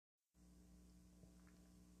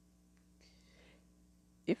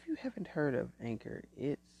If you haven't heard of Anchor,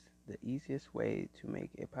 it's the easiest way to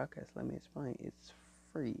make a podcast. Let me explain. It's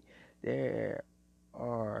free. There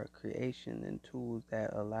are creation and tools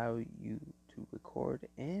that allow you to record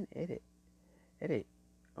and edit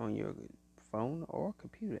on your phone or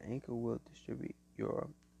computer. Anchor will distribute your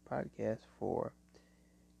podcast for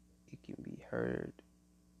it can be heard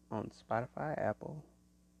on Spotify, Apple,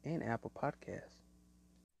 and Apple Podcasts.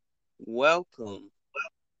 Welcome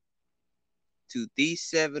to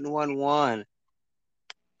D711.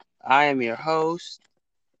 I am your host,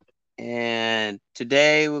 and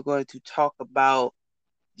today we're going to talk about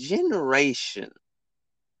generation.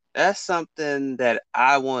 That's something that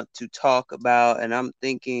I want to talk about, and I'm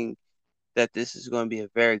thinking that this is going to be a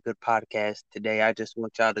very good podcast today. I just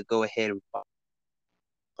want y'all to go ahead and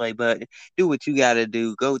play button, do what you got to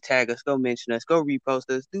do. Go tag us, go mention us, go repost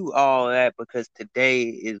us, do all that because today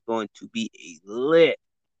is going to be a lit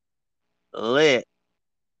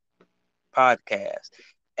podcast.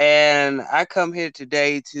 And I come here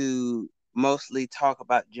today to mostly talk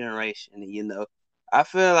about generation. I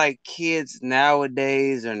feel like kids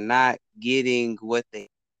nowadays are not getting what they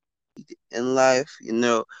need in life.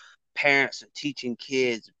 Parents are teaching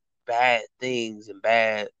kids bad things and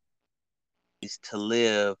bad ways to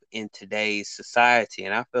live in today's society.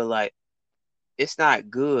 And I feel like it's not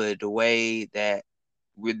good the way that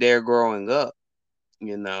they're growing up,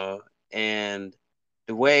 you know, and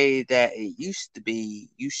the way that it used to be,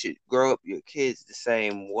 you should grow up your kids the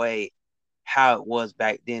same way how it was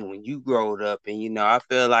back then when you growed up. And I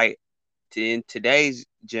feel like in today's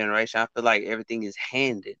generation, I feel like everything is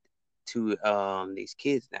handed to these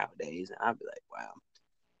kids nowadays, and I'll be like, wow,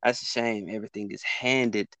 that's a shame. Everything is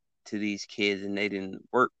handed to these kids, and they didn't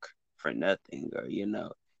work for nothing, or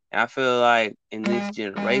And I feel like in this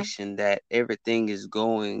generation that everything is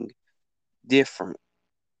going different,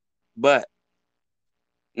 but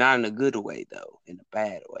not in a good way though, in a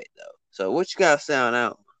bad way though. So what you got to on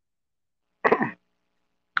out?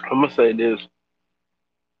 I'm gonna say this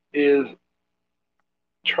is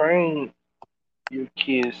train your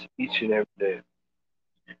kids each and every day.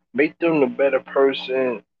 Make them the better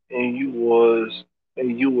person and you was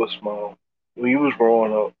small when you was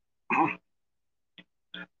growing up.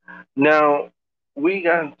 Now we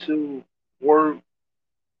got to work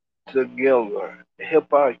together,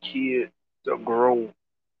 help our kids to grow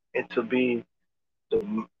and to be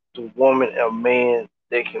the the woman and man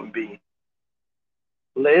they can be.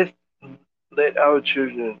 Let let our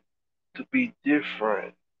children to be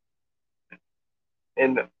different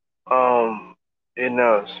and um in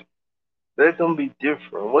us. Let them be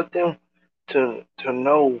different. Let them to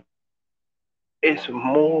know it's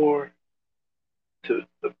more to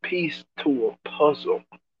the piece to a puzzle.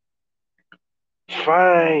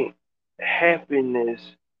 Find happiness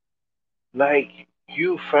like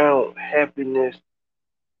you found happiness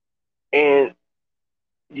and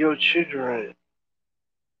your children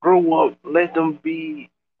grow up. Let them be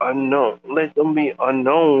unknown. Let them be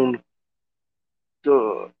unknown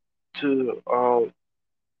to to um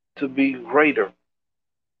to be greater.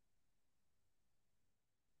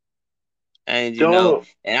 And Don't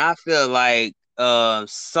and I feel like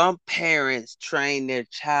some parents train their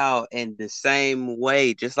child in the same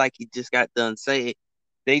way, just like you just got done saying.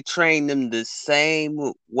 They train them the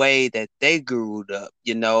same way that they grew up.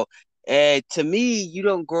 And to me, you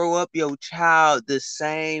don't grow up your child the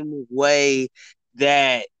same way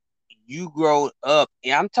that you grow up.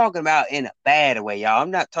 And I'm talking about in a bad way, y'all.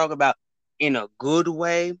 I'm not talking about in a good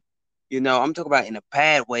way. I'm talking about in a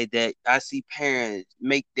bad way that I see parents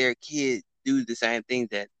make their kids do the same things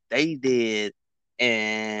that they did,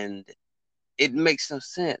 and it makes no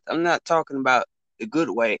sense. I'm not talking about the good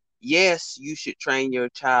way. Yes, you should train your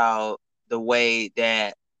child the way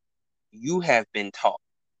that you have been taught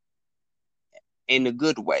in a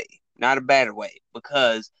good way, not a bad way,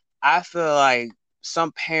 because I feel like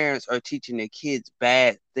some parents are teaching their kids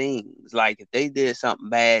bad things. Like if they did something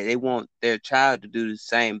bad, they want their child to do the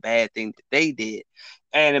same bad thing that they did.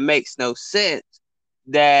 And it makes no sense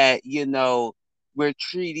that, we're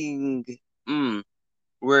treating, mm,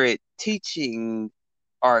 we're teaching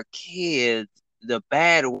our kids the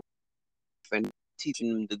bad way and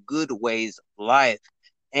teaching them the good ways of life.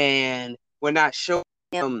 And we're not showing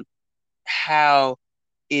them how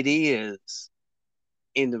it is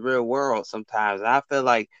in the real world sometimes. I feel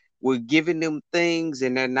like we're giving them things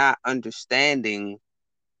and they're not understanding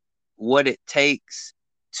what it takes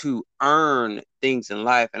to earn things in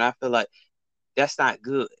life. And I feel like that's not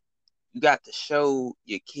good. You got to show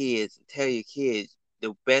your kids and tell your kids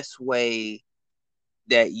the best way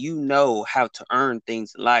that you know how to earn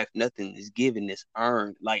things in life. Nothing is given, it's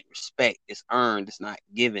earned. Like respect is earned, it's not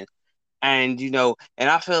given. And and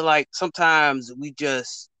I feel like sometimes we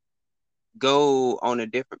just go on a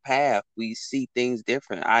different path. We see things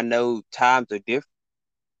different. I know times are different,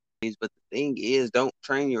 but the thing is, don't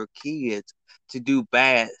train your kids to do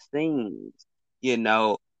bad things. You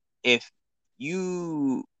know, if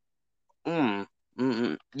you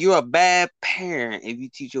you're a bad parent if you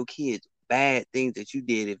teach your kids bad things that you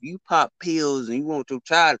did. If you pop pills and you want your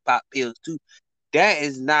child to pop pills too, that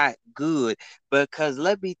is not good. Because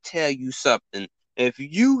let me tell you something. If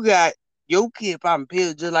you got your kid popping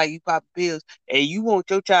pills just like you popping pills, and you want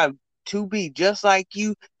your child to be just like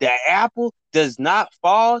you, the apple does not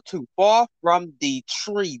fall too far from the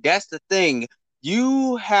tree. That's the thing.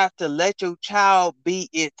 You have to let your child be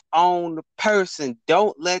its own person.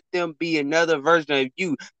 Don't let them be another version of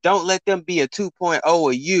you. Don't let them be a 2.0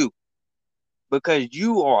 of you, because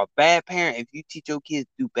you are a bad parent if you teach your kids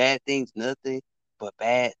to do bad things, nothing but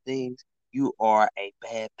bad things. You are a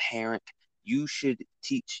bad parent. You should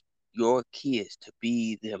teach your kids to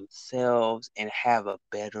be themselves and have a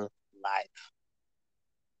better life.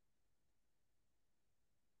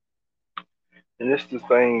 And this the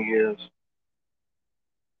thing is,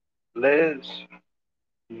 let's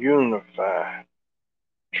unify,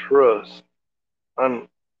 trust,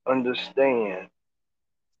 understand,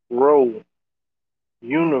 grow,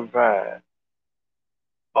 unify.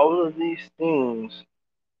 All of these things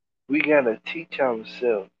we gotta teach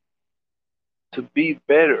ourselves to be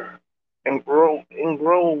better and grow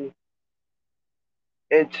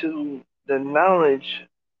into the knowledge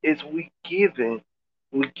is we're giving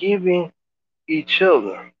each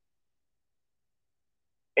other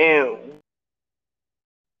and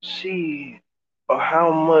see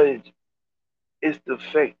how much it's the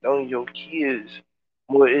effect on your kids,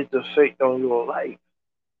 more it's the effect on your life.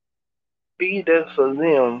 Be there for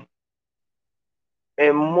them,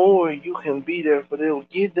 and more you can be there for them.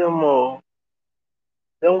 Give them a,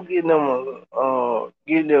 don't give them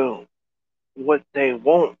give them what they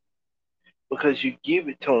want because you give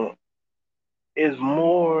it to them. It's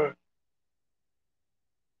more,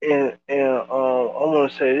 and I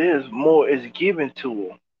want to say this more is given to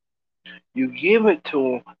them. You give it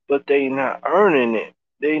to them, but they not earning it.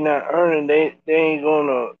 They not earning. They ain't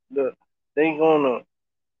gonna they ain't gonna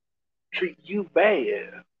treat you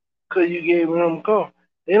bad because you gave them a car.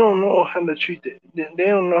 They don't know how to treat it. They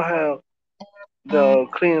don't know how to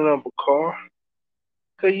clean up a car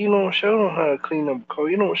because you don't show them how to clean up a car.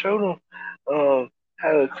 You don't show them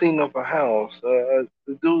how to clean up a house. To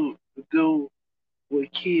do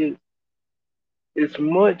with kids, as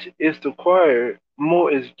much is required,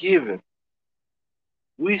 more is given.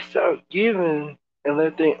 We start giving and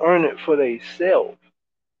let them earn it for themselves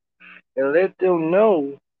and let them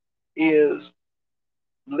know is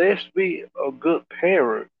let's be a good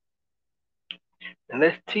parent and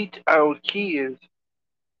let's teach our kids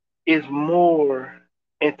is more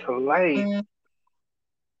into life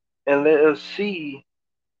and let us see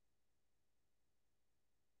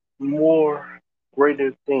more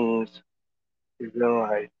greater things in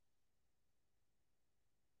life.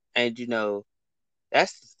 And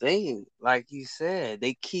that's the thing. Like you said,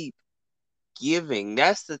 they keep giving.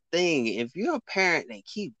 That's the thing. If you're a parent, they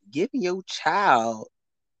keep giving your child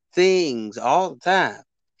things all the time.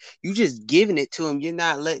 You just giving it to them. You're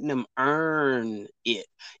not letting them earn it.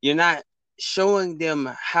 You're not showing them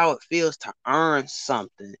how it feels to earn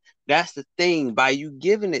something. That's the thing. By you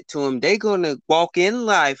giving it to them, they're gonna walk in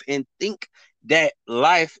life and think that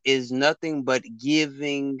life is nothing but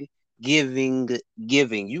giving, giving,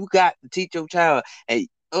 giving. You got to teach your child. Hey,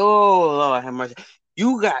 oh Lord have mercy.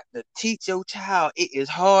 You got to teach your child it is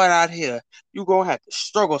hard out here. You're gonna have to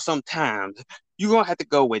struggle sometimes. You're gonna have to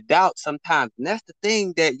go without sometimes. And that's the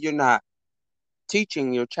thing, that you're not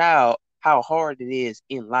teaching your child how hard it is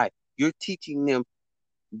in life. You're teaching them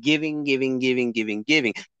giving, giving, giving, giving,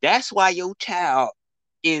 giving. That's why your child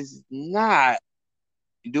is not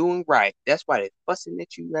doing right. That's why they're fussing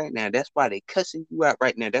at you right now. That's why they're cussing you out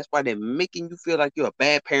right now. That's why they're making you feel like you're a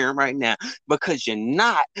bad parent right now, because you're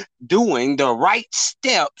not doing the right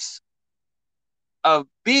steps of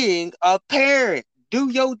being a parent. Do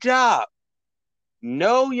your job.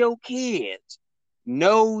 Know your kids.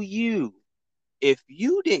 Know you. If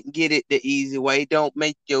you didn't get it the easy way, don't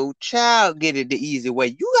make your child get it the easy way.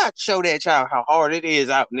 You got to show that child how hard it is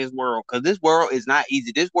out in this world, because this world is not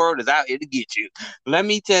easy. This world is out here to get you. Let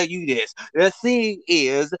me tell you this. The thing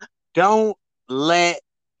is, don't let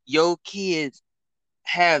your kids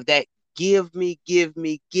have that give me, give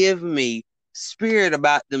me, give me spirit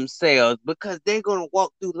about themselves, because they're going to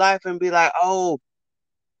walk through life and be like, oh,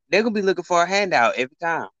 They're gonna be looking for a handout every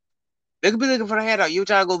time. They're gonna be looking for a handout. Your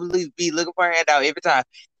child gonna be looking for a handout every time.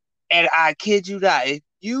 And I kid you not, if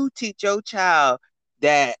you teach your child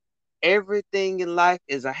that everything in life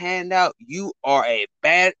is a handout, you are a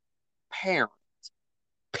bad parent.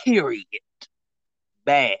 Period.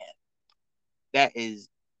 Bad. That is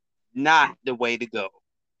not the way to go.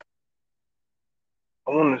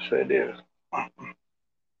 I want to say this.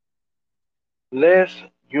 Let's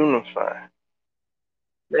unify.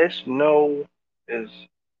 Let's know is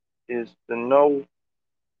to know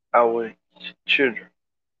our children,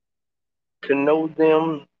 to know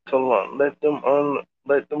them, to learn, let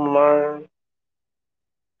them learn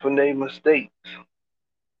from their mistakes.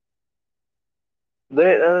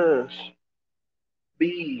 Let us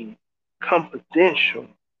be confidential,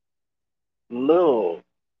 love,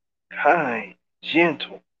 kind,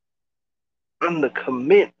 gentle, under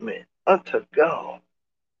commitment unto God.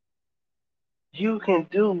 You can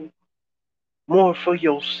do more for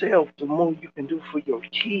yourself, the more you can do for your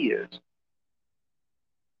kids.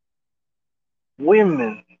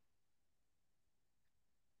 Women,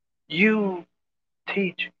 you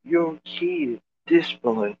teach your kids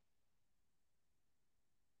discipline.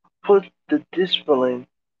 Put the discipline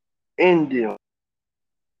in them.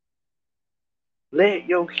 Let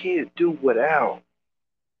your kids do out,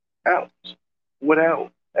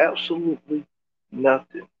 without absolutely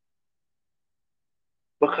nothing.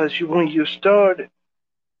 Because when you started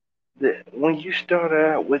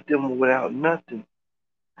out with them without nothing,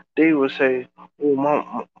 they will say,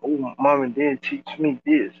 mom and dad teach me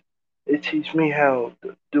this. They teach me how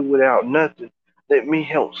to do without nothing. Let me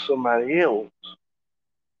help somebody else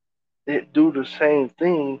that do the same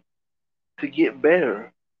thing to get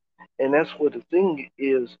better. And that's what the thing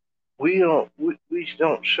is. We don't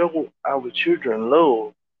show our children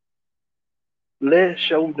love. Let's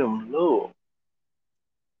show them love.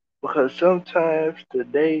 Because sometimes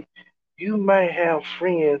today you might have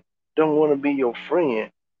friends don't want to be your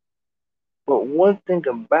friend. But one thing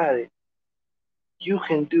about it, you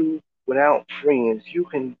can do without friends. You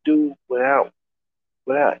can do without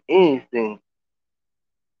anything.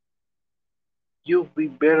 You'll be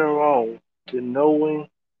better off to knowing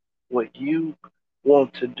what you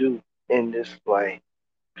want to do in this life.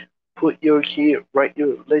 Let your kid write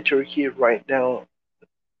down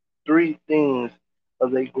 3 things are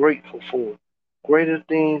they grateful for. Greater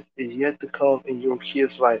things is yet to come in your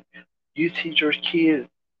kid's life. You teach your kid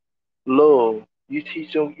love. You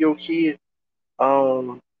teach your kid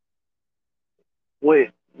um what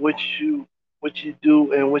what you what you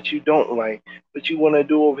do and what you don't like, what you want to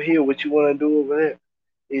do over here, what you want to do over there.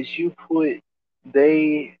 Is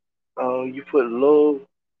they you put love,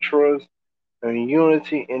 trust, and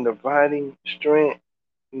unity in dividing strength,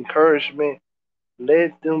 encouragement.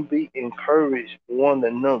 Let them be encouraged one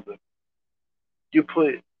another. You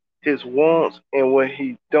put his wants and what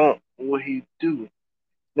he do.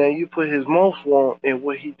 Now you put his most want and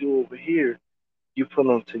what he do over here. You put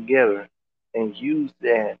them together and use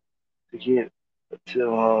that to get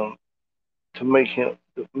to to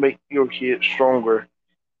make your kid stronger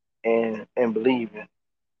and believing.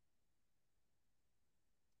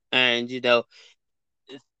 And it's a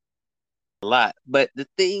lot. But the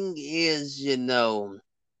thing is,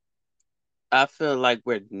 I feel like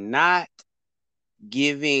we're not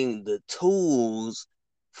giving the tools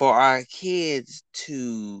for our kids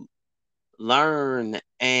to learn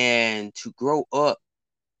and to grow up.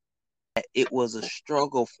 It was a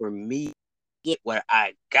struggle for me to get what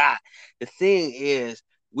I got. The thing is,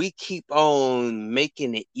 we keep on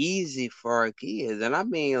making it easy for our kids. And I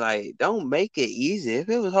mean, like, don't make it easy. If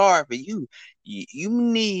it was hard for you, you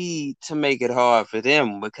need to make it hard for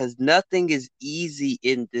them because nothing is easy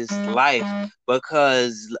in this life.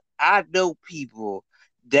 Because I know people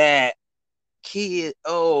that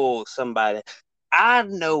somebody. I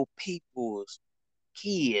know people's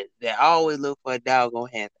kids that always look for a doggone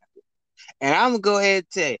handout. And I'm gonna go ahead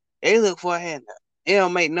and tell you, they look for a handout. It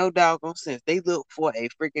don't make no doggone sense. They look for a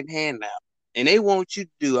freaking handout. And they want you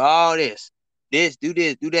to do all this. Do this, do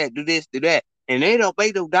that, do this, do that. And they don't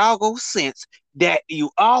make no doggone sense that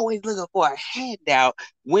you always looking for a handout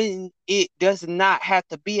when it does not have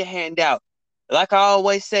to be a handout. Like I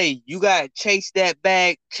always say, you gotta chase that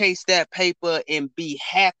bag, chase that paper, and be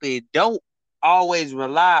happy. Don't always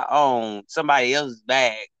rely on somebody else's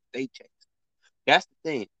bag. They chase. That's the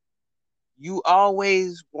thing. You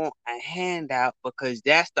always want a handout because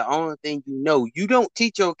that's the only thing you know. You don't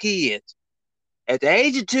teach your kids at the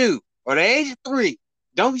age of 2 or the age of 3.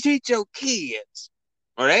 Don't teach your kids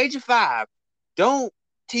or the age of 5. Don't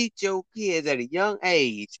teach your kids at a young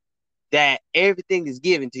age that everything is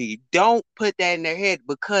given to you. Don't put that in their head,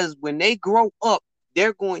 because when they grow up,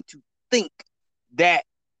 they're going to think that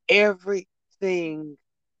everything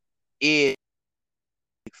is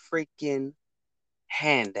a freaking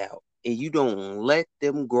handout. And you don't let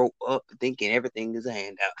them grow up thinking everything is a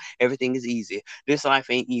handout. Everything is easy. This life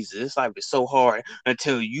ain't easy. This life is so hard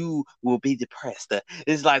until you will be depressed.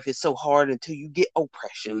 This life is so hard until you get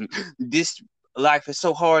oppression. This life is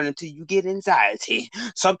so hard until you get anxiety.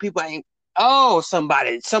 Some people ain't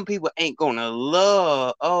some people ain't gonna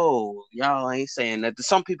love. Oh, y'all ain't saying that.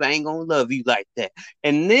 Some people ain't gonna love you like that.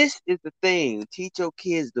 And this is the thing. Teach your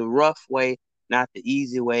kids the rough way, not the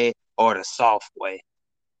easy way or the soft way.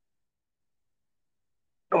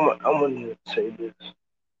 I'm gonna say this.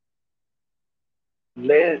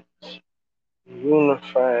 Let's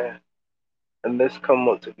unify and let's come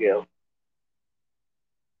up together.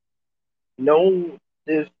 Know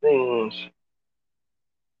these things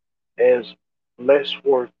as let's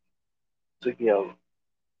work together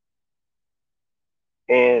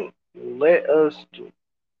and let us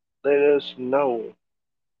know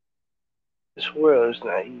this world is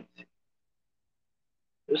not easy.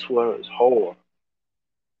 This world is hard.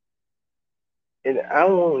 And I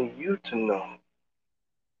want you to know,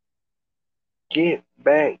 get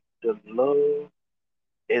back the love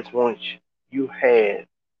as once you had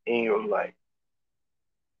in your life.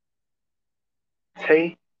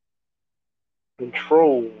 Take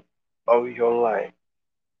control of your life.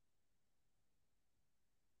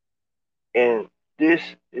 And this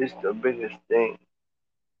is the biggest thing.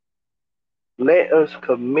 Let us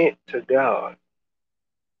commit to God.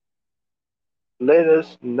 Let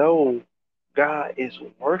us know God is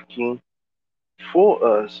working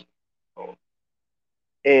for us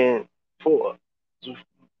and for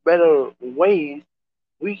better ways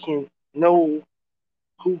we can know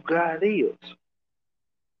who God is.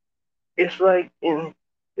 It's like in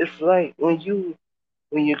it's like when you're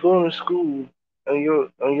going to school on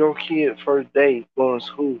your kid first day going to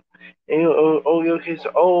school and your kids say,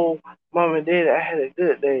 oh, mom and dad, I had a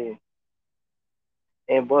good day.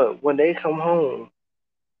 And but when they come home,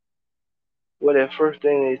 what that first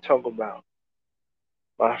thing they talk about,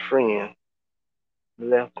 my friend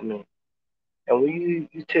left me. And when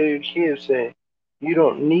you tell your kids that you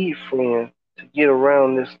don't need friends to get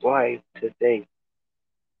around this life today,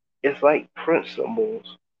 it's like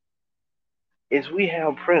principles. Is we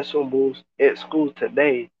have principles at school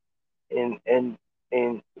today, and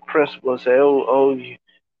principals say, oh,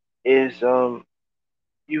 is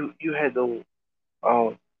you had to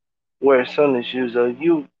wear Sunday shoes, or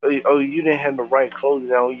you didn't have the right clothes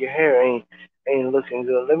on, your hair ain't looking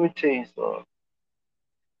good. Let me tell you something.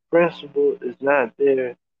 Principal is not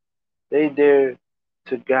there. They there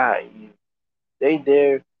to guide you. They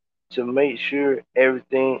there to make sure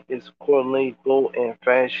everything is accordingly go in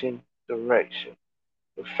fashion direction.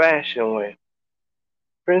 The fashion way.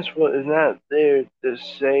 Principal is not there to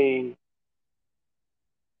say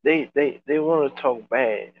they want to talk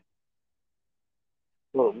bad.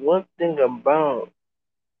 But one thing about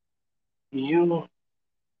you,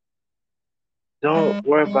 don't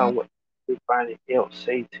worry about what everybody else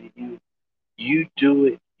say to you. You do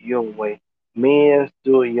it your way. Men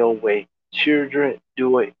do it your way. Children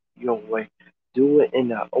do it your way. Do it in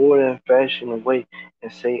the order and fashion way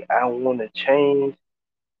and say, I want to change.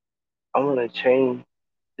 I want to change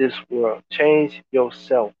this world. Change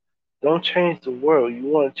yourself. Don't change the world. You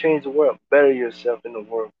want to change the world. Better yourself in the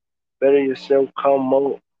world. Better yourself. Come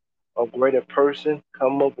up a greater person.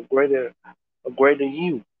 Come up a greater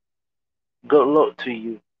you. Good luck to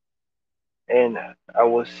you. And I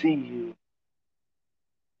will see you.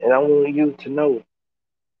 And I want you to know,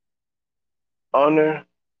 honor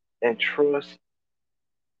and trust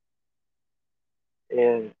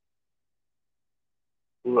and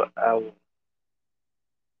I,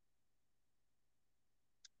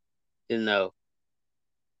 You know,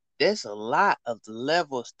 there's a lot of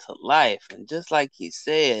levels to life. And just like he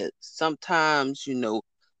said, sometimes,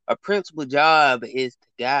 a principal job is to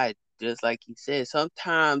guide. Just like he said,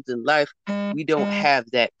 sometimes in life, we don't have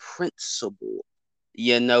that principle,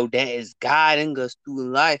 that is guiding us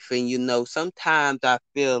through life. And, sometimes I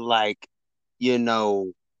feel like, you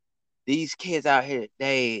know, these kids out here,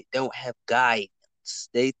 they don't have guidance.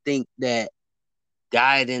 They think that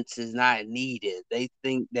guidance is not needed. They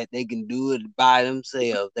think that they can do it by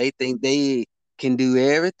themselves. They think they can do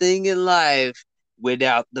everything in life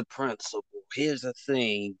without the principle. Here's the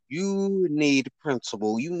thing. You need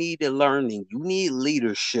principle. You need a learning. You need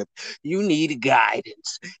leadership. You need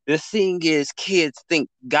guidance. The thing is, kids think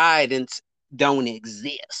guidance don't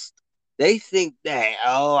exist. They think that,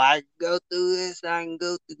 oh, I can go through this, I can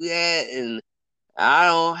go through that, and I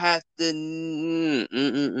don't have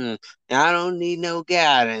to, I don't need no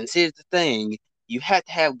guidance. Here's the thing. You have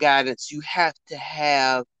to have guidance. You have to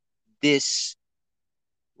have this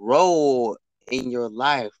role in your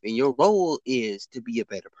life, and your role is to be a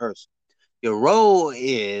better person. Your role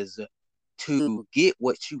is to get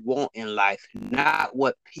what you want in life, not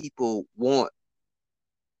what people want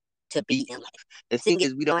to be in life. The thing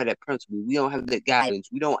is, we don't have that principle. We don't have that guidance.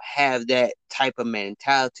 We don't have that type of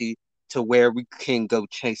mentality to where we can go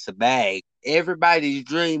chase a bag. Everybody's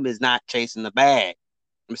dream is not chasing the bag.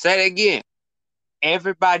 I'm say that again.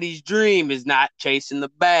 Everybody's dream is not chasing the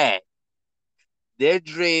bag. Their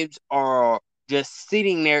dreams are just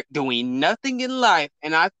sitting there doing nothing in life.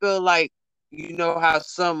 And I feel like, you know how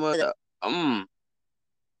some of the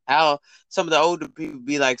how some of the older people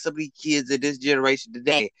be like, some of these kids of this generation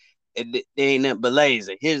today, and they ain't nothing but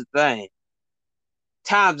lazy. Here's the thing.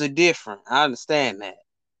 Times are different. I understand that.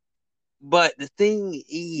 But the thing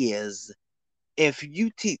is, if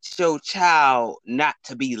you teach your child not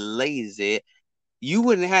to be lazy, you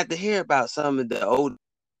wouldn't have to hear about some of the old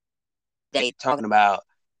they talking about,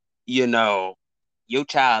 you know, your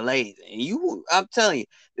child lazy. And I'm telling you,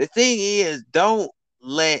 the thing is, don't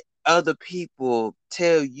let other people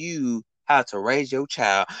tell you how to raise your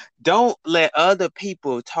child. Don't let other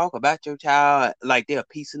people talk about your child like they're a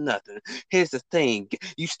piece of nothing. Here's the thing.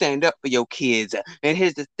 You stand up for your kids. And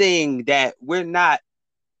here's the thing, that we're not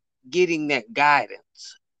getting that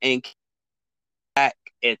guidance and back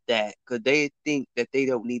at that because they think that they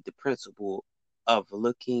don't need the principle of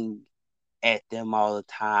looking at them all the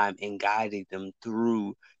time and guiding them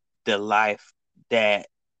through the life that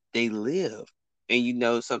they live.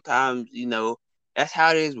 And sometimes, that's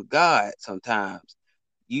how it is with God sometimes.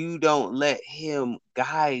 You don't let him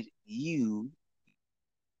guide you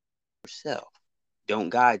yourself. Don't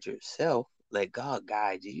guide yourself. Let God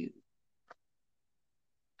guide you.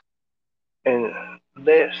 And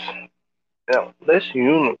let's let's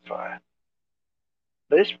unify.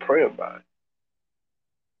 Let's pray about it.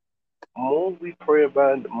 The more we pray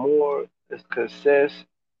about it, the more it's success,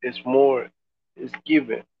 it's more is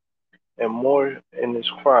given, and more and it's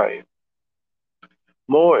quiet.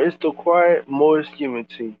 More is the quiet, more is given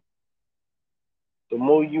to you. The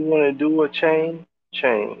more you want to do a change,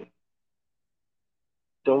 change.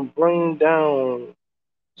 Don't bring down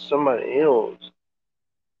somebody else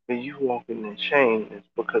when you walking in shame. It's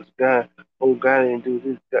because God didn't do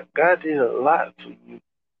this. God did a lot for you,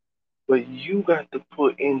 but you got to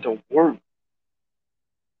put in the work.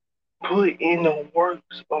 Put in the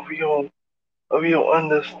works of your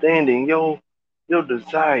understanding, your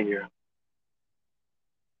desire.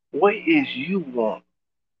 What is you want?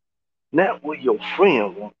 Not what your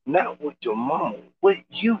friend want, not what your mama want. What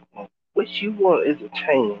you want. What you want is a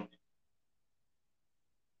change.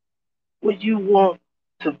 What you want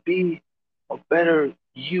to be a better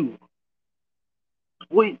you.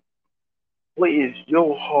 What what is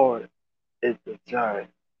your heart is desire.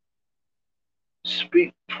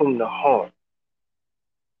 Speak from the heart,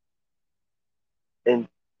 and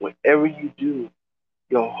whatever you do,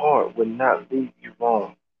 your heart will not lead you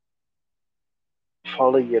wrong.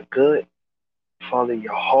 Follow your gut, follow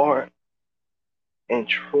your heart, and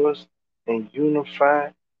trust and unify,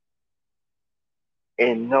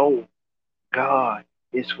 and know God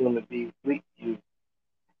is going to be with you.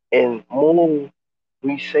 And more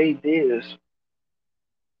we say this,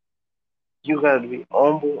 you got to be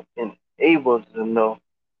humble and able to know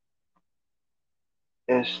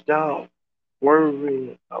and stop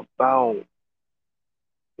worrying about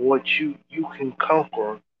what you can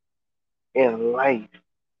conquer in life.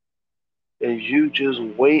 As you just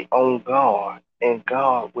wait on God, and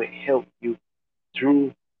God will help you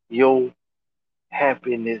through your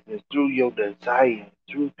happiness and through your desire,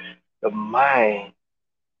 through the mind.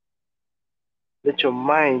 Let your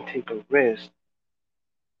mind take a rest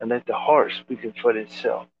and let the heart speak for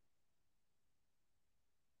itself.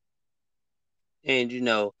 And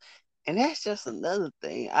and that's just another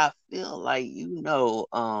thing. I feel like,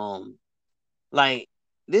 like,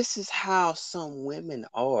 this is how some women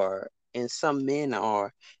are and some men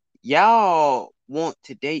are. Y'all want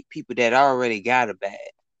to date people that already got a bag.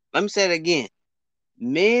 Let me say it again.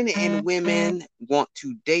 Men and women want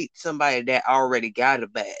to date somebody that already got a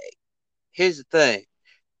bag. Here's the thing.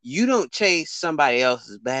 You don't chase somebody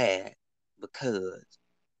else's bag because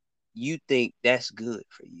you think that's good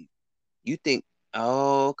for you. You think,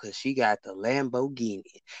 oh, because she got the Lamborghini.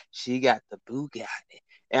 She got the Bugatti.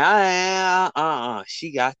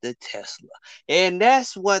 She got the Tesla. And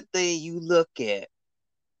that's one thing you look at.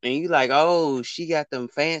 and you like, oh, she got them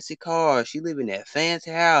fancy cars, she live in that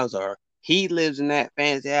fancy house, or he lives in that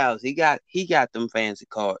fancy house, he got them fancy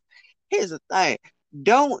cars. Here's the thing.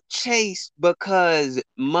 Don't chase because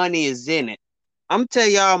money is in it. I'm tell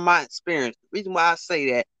y'all my experience. The reason why I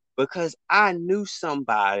say that, because I knew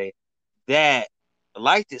somebody that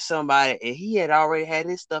liked it somebody, and he had already had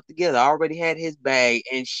his stuff together, already had his bag,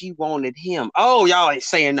 and she wanted him. Oh, y'all ain't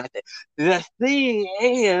saying nothing. The thing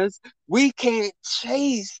is, we can't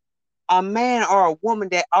chase a man or a woman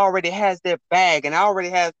that already has their bag and already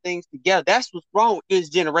has things together. That's what's wrong with this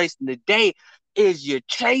generation today, is you're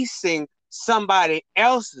chasing somebody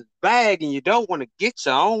else's bag and you don't want to get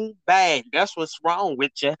your own bag. That's what's wrong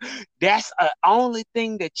with you. That's the only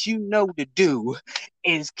thing that you know to do,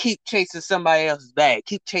 is keep chasing somebody else's bag.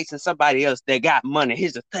 Keep chasing somebody else that got money.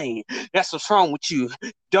 Here's the thing. That's what's wrong with you.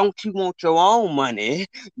 Don't you want your own money?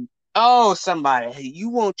 Oh, somebody, you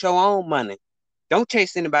want your own money. Don't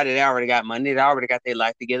chase anybody that already got money, that already got their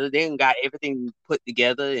life together. They ain't got everything put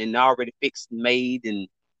together and already fixed and made and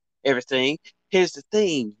everything. Here's the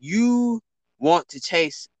thing. You want to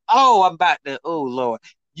chase. Oh, I'm about to. Oh, Lord.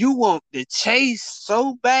 You want to chase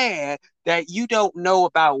so bad that you don't know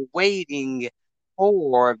about waiting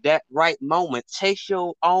for that right moment. Chase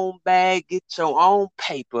your own bag, get your own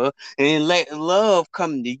paper, and let love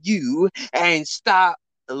come to you, and stop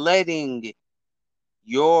letting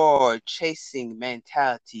your chasing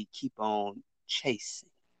mentality keep on chasing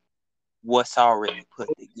what's already put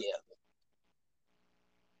together.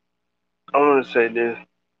 I want to say this,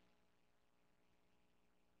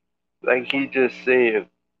 like he just said,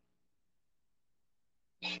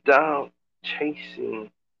 stop chasing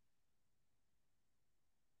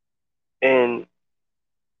and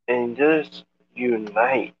just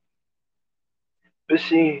unite. But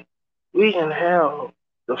see, we can have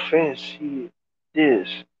the fancy this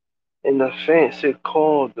and the fancy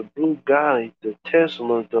car, the Bugatti, the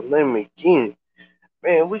Tesla, the Lamborghini.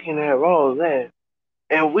 Man, we can have all of that,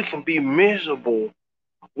 and we can be miserable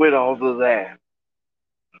with all of that.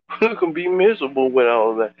 We can be miserable with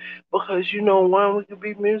all of that because you know why we can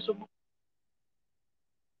be miserable?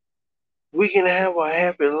 We can have a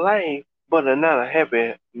happy life, but not a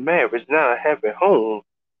happy marriage, not a happy home.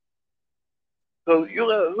 So you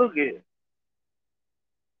gotta look at it.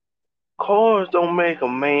 Cars don't make a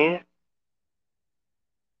man.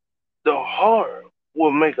 The heart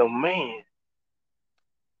will make a man.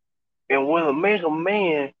 And what will make a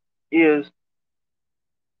man is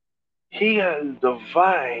he has to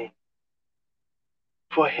divide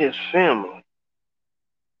for his family.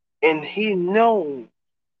 And he knows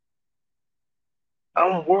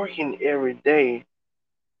I'm working every day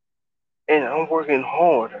and I'm working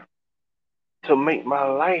harder to make my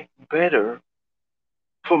life better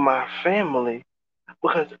for my family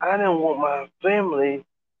because I don't want my family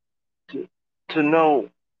to know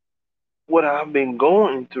what I've been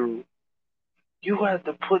going through. You have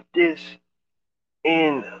to put this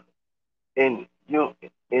in in your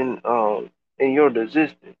in your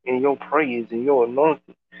resistance, in your praise, in your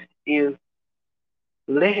anointing is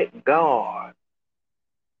let God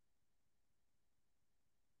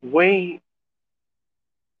wait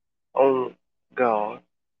on God,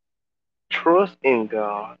 trust in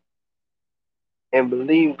God, and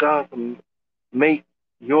believe God can make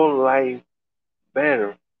your life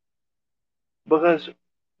better. Because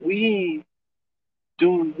we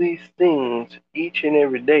do these things each and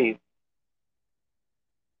every day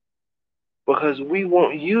because we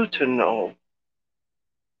want you to know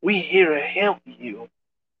we here to help you.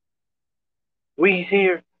 We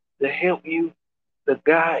here to help you, to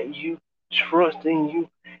guide you, trust in you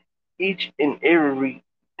each and every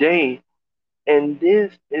day. And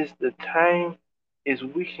this is the time is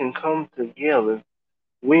we can come together.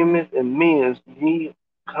 Women and men need to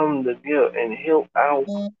come together and help out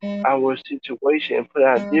our situation and put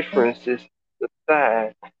our differences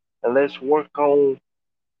aside. And let's work on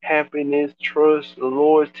happiness, trust,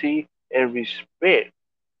 loyalty, and respect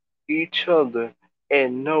each other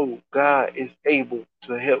and know God is able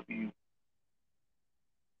to help you.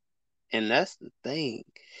 And that's the thing.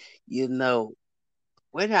 You know,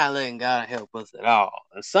 we're not letting God help us at all.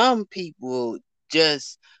 And some people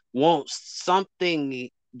just want something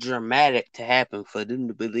dramatic to happen for them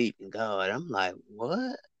to believe in God. I'm like,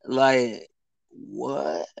 what? Like,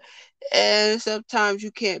 what? And sometimes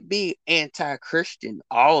you can't be anti-Christian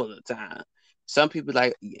all the time. Some people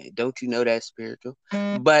like, yeah, don't you know that's spiritual?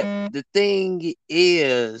 But the thing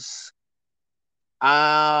is,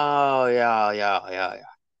 oh yeah.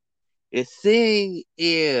 The thing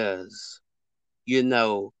is, you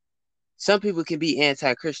know, some people can be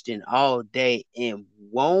anti-Christian all day and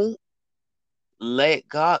won't let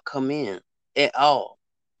God come in at all.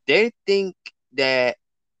 They think that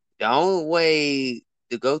the only way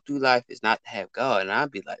to go through life is not to have God. And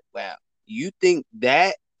I'd be like, wow, you think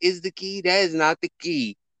that is the key? That is not the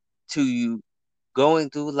key to you going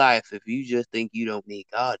through life if you just think you don't need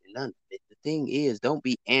God and none of it. The thing is, don't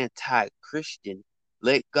be anti-Christian.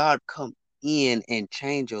 Let God come in and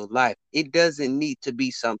change your life. It doesn't need to be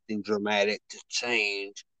something dramatic to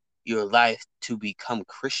change your life to become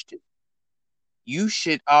Christian. You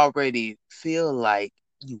should already feel like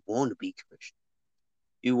you want to be Christian.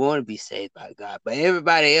 You want to be saved by God, but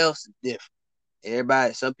everybody else is different.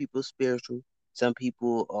 Everybody, some people are spiritual, some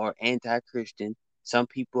people are anti-Christian, some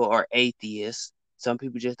people are atheists, some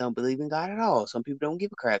people just don't believe in God at all. Some people don't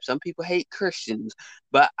give a crap. Some people hate Christians.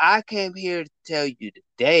 But I came here to tell you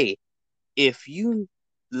today, if you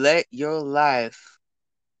let your life,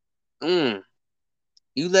 you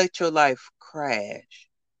let your life crash,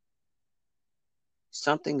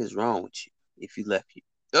 something is wrong with you. If you left you,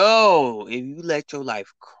 oh, if you let your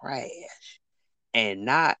life crash and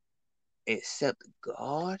not accept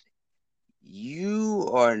God, you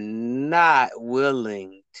are not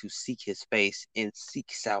willing to seek his face and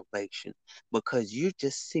seek salvation because you're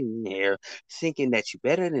just sitting there thinking that you're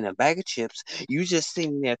better than a bag of chips. You're just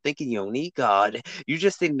sitting there thinking you don't need God. You're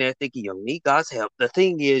just sitting there thinking you don't need God's help. The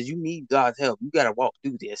thing is, you need God's help. You got to walk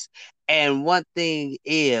through this. And one thing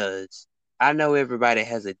is, I know everybody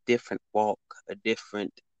has a different walk, a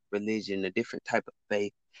different religion, a different type of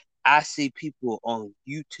faith. I see people on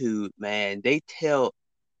YouTube, man, they tell,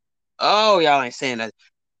 oh, y'all ain't saying that.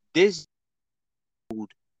 This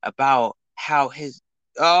about how his,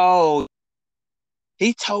 oh,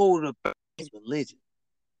 he told about his religion.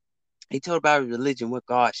 He told about his religion, what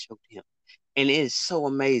God showed him. And it is so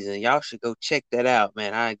amazing. Y'all should go check that out,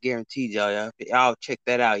 man. I guarantee y'all, if y'all check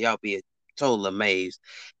that out, y'all be total amazed.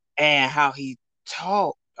 And how he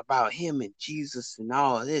talked about him and Jesus and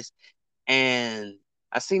all this. And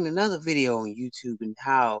I seen another video on YouTube and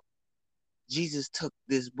how Jesus took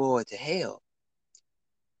this boy to hell.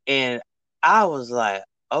 And I was like,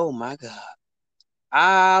 oh my God.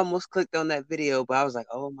 I almost clicked on that video, but I was like,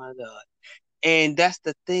 oh my God. And that's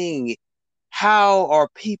the thing. How are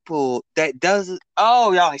people that doesn't,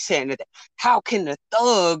 oh, y'all ain't saying that. How can the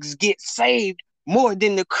thugs get saved more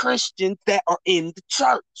than the Christians that are in the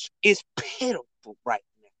church? It's pitiful right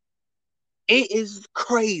now. It is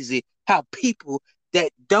crazy how people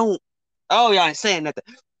that don't, oh, y'all ain't saying nothing.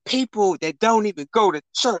 People that don't even go to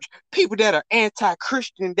church, people that are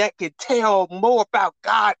anti-Christian that can tell more about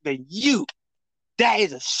God than you. That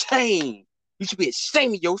is a shame. You should be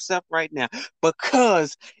ashamed of yourself right now.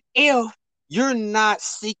 Because if you're not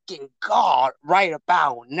seeking God right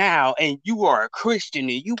about now, and you are a Christian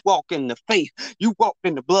and you walk in the faith, you walk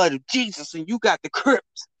in the blood of Jesus, and you got the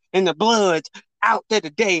Crips and the Bloods out there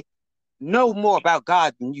today, know more about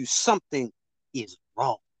God than you. Something is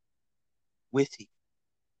wrong with you.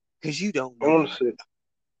 Because you don't I know.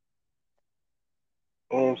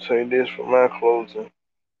 want to say this for my closing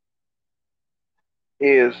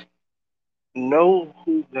is know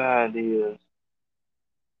who God is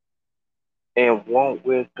and walk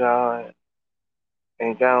with God,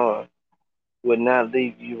 and God will not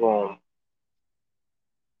leave you on.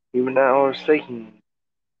 He will not forsaken you,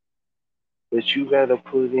 but you got to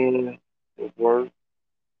put in the work,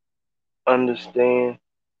 understand,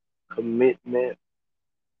 commitment.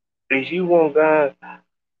 If you want God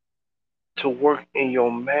to work in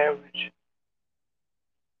your marriage,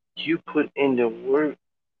 you put in the work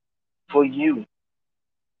for you.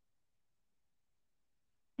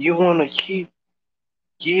 You want to keep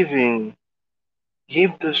giving,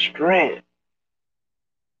 give the strength,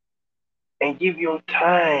 and give your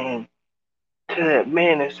time to that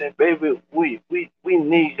man and say, baby, we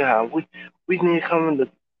need God. We need coming to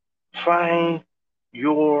find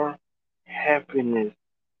your happiness.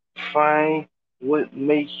 Find what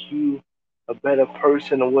makes you a better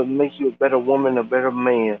person or what makes you a better woman, a better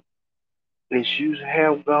man. If you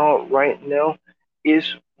have God right now, it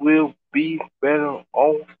will be better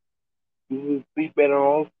off. You will be better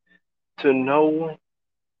off to know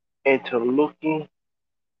and to looking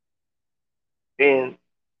and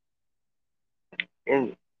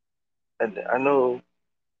and I know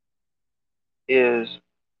is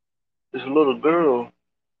this little girl,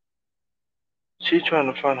 she's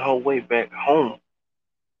trying to find her way back home.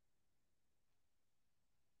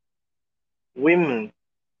 Women,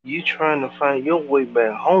 you trying to find your way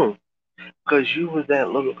back home because you was that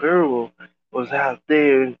little girl was out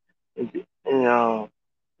there and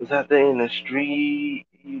was out there in the street.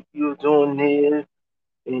 You were doing this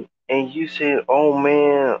and you said, oh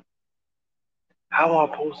man, How am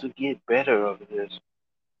I supposed to get better of this?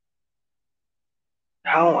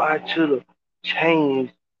 How I should have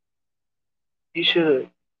changed. You should have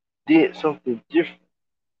did something different.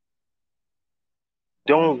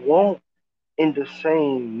 Don't walk in the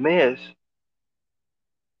same mess.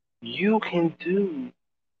 You can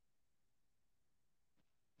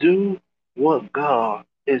do what God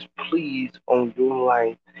is pleased on your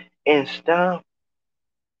life and stop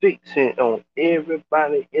fixing on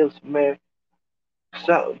everybody else, man.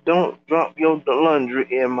 Stop, don't drop your laundry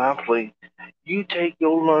in my plate. You take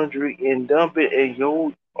your laundry and dump it in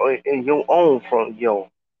your own front yard.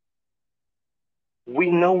 We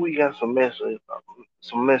know we got some mess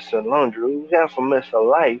of laundry. We got some mess of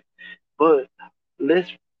life, but let's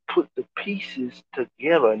put the pieces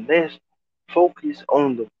together. Let's focus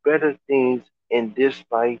on the better things in this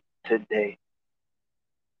life today.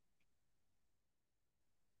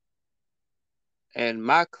 And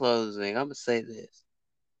my closing, I'm gonna say this: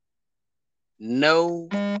 know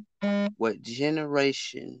what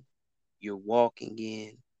generation you're walking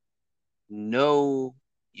in. Know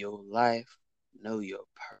your life. Know your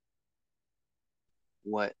purpose.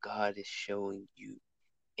 What God is showing you,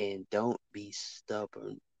 and don't be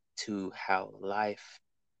stubborn to how life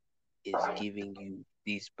is giving you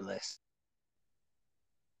these blessings.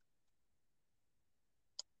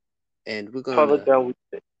 And Father God, we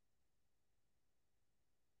thank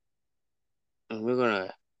we're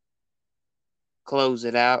gonna close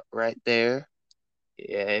it out right there.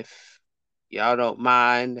 Yeah, if y'all don't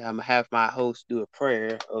mind, I'm gonna have my host do a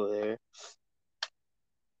prayer over there,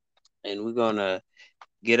 and we're gonna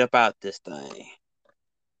get up out this thing.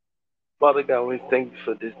 Father God, we thank you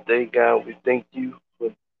for this day, God. We thank you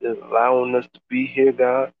for allowing us to be here,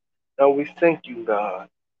 God. God, we thank you, God,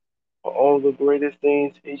 for all the greatest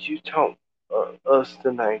things that you taught us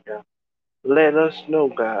tonight, God. Let us know,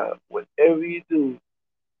 God, whatever you do,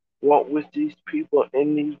 walk with these people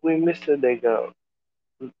and these women today, God.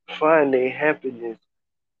 Find their happiness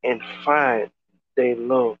and find their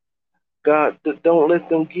love. God, don't let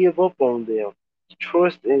them give up on them.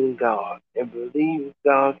 Trust in God and believe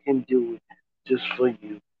God can do it just for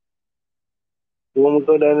you. When we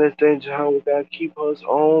go down this danger hole, God, keep us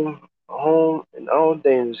on home in all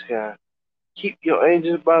dangers, God. Keep your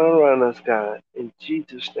angels bound around us, God. In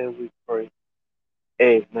Jesus' name we pray.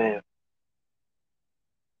 Amen.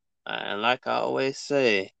 And like I always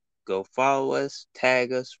say, go follow us,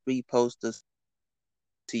 tag us, repost us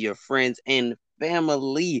to your friends and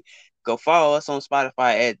family. Go follow us on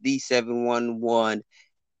Spotify at D711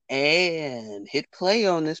 and hit play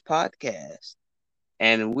on this podcast.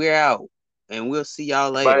 And we're out. And we'll see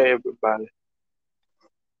y'all Bye, later. everybody.